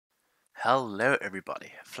Hello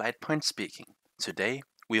everybody, FlightPoint speaking. Today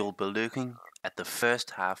we will be looking at the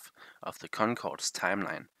first half of the Concorde's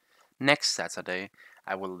timeline. Next Saturday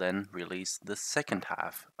I will then release the second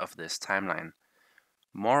half of this timeline.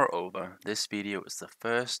 Moreover, this video is the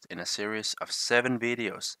first in a series of 7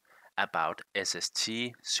 videos about SST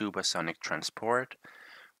supersonic transport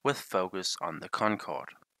with focus on the Concorde.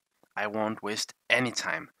 I won't waste any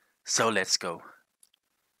time, so let's go.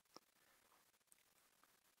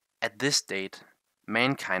 At this date,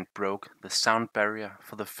 mankind broke the sound barrier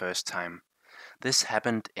for the first time. This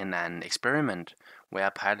happened in an experiment where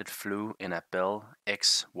a pilot flew in a Bell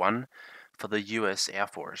X-1 for the US Air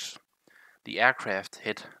Force. The aircraft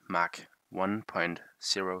hit Mach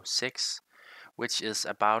 1.06, which is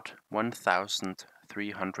about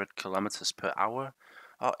 1,300 kilometers per hour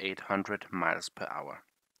or 800 miles per hour.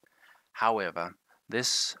 However,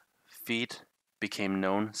 this feat became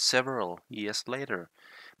known several years later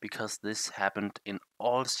because this happened in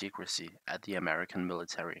all secrecy at the American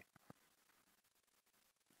military.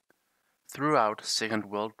 Throughout Second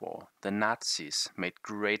World War, the Nazis made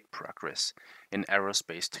great progress in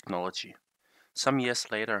aerospace technology. Some years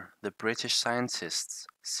later, the British scientists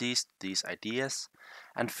seized these ideas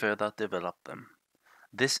and further developed them.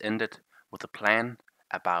 This ended with a plan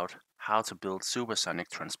about how to build supersonic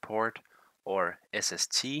transport, or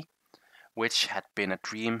SST, which had been a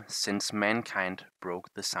dream since mankind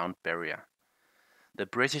broke the sound barrier. The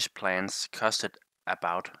British plans costed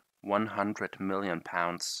about £100 million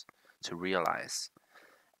to realize.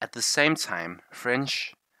 At the same time,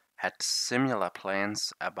 French had similar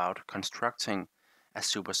plans about constructing a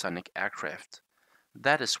supersonic aircraft.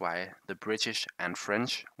 That is why the British and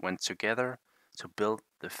French went together to build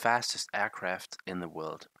the fastest aircraft in the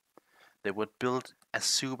world. They would build a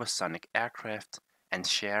supersonic aircraft and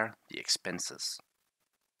share the expenses.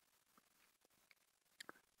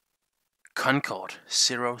 Concorde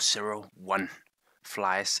 001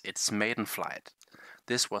 flies its maiden flight.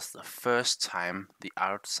 This was the first time the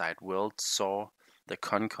outside world saw the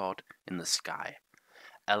Concorde in the sky.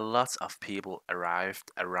 A lot of people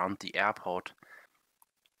arrived around the airport,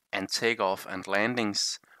 and takeoff and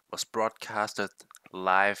landings was broadcasted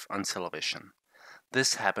live on television.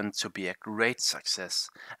 This happened to be a great success,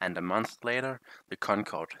 and a month later the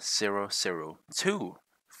Concorde 002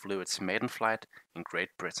 flew its maiden flight in Great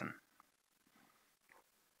Britain.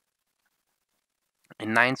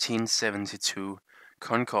 In 1972,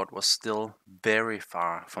 Concorde was still very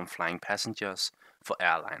far from flying passengers for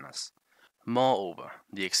airliners. Moreover,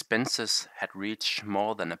 the expenses had reached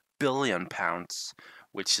more than £1 billion,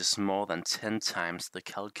 which is more than 10 times the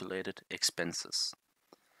calculated expenses.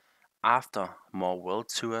 After more world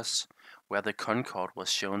tours, where the Concorde was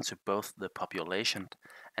shown to both the population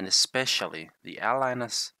and especially the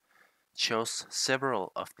airliners, chose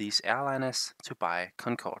several of these airliners to buy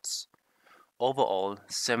Concordes. Overall,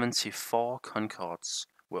 74 Concordes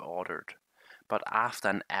were ordered, but after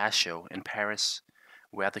an air show in Paris,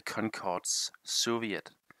 where the Concorde's Soviet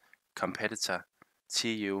competitor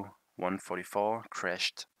Tu-144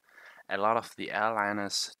 crashed, a lot of the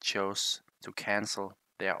airliners chose to cancel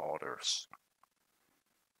their orders.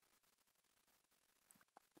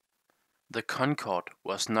 The Concorde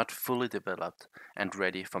was not fully developed and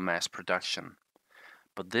ready for mass production,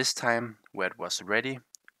 but this time, where it was ready,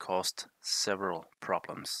 caused several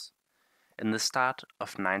problems. In the start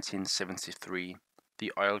of 1973,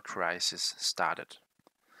 the oil crisis started.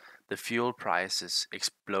 The fuel prices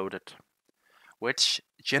exploded, which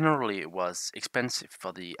generally was expensive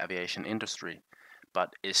for the aviation industry,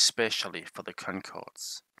 but especially for the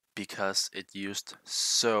Concordes, because it used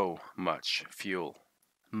so much fuel.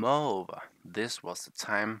 Moreover, this was the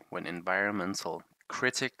time when environmental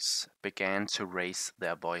critics began to raise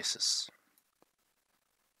their voices.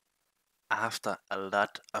 After a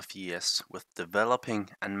lot of years with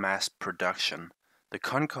developing and mass production, the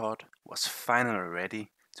Concorde was finally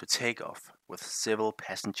ready to take off with civil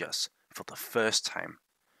passengers for the first time.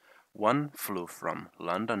 One flew from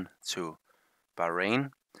London to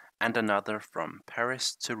Bahrain and another from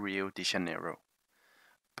Paris to Rio de Janeiro.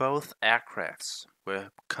 Both aircrafts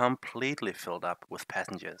were completely filled up with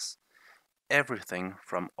passengers, everything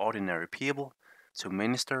from ordinary people to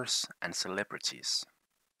ministers and celebrities.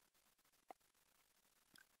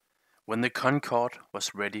 When the Concorde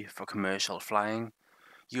was ready for commercial flying,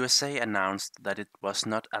 USA announced that it was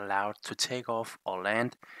not allowed to take off or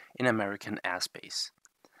land in American airspace.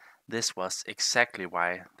 This was exactly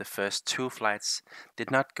why the first 2 flights did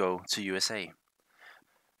not go to USA.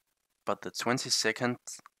 But the 22nd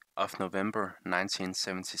of November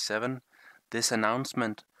 1977, this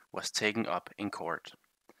announcement was taken up in court.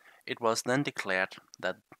 It was then declared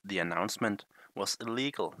that the announcement was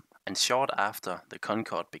illegal, and short after the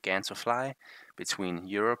Concorde began to fly between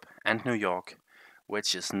Europe and New York,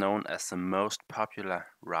 which is known as the most popular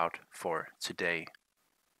route for today.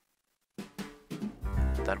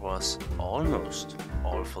 That was almost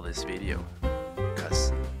all for this video,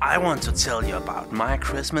 because I want to tell you about my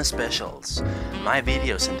Christmas specials. My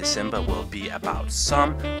videos in December will be about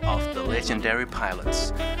some of the legendary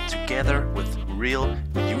pilots, together with real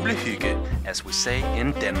julehygge, as we say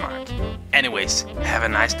in Denmark. Anyways, have a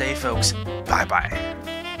nice day folks, bye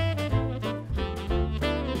bye.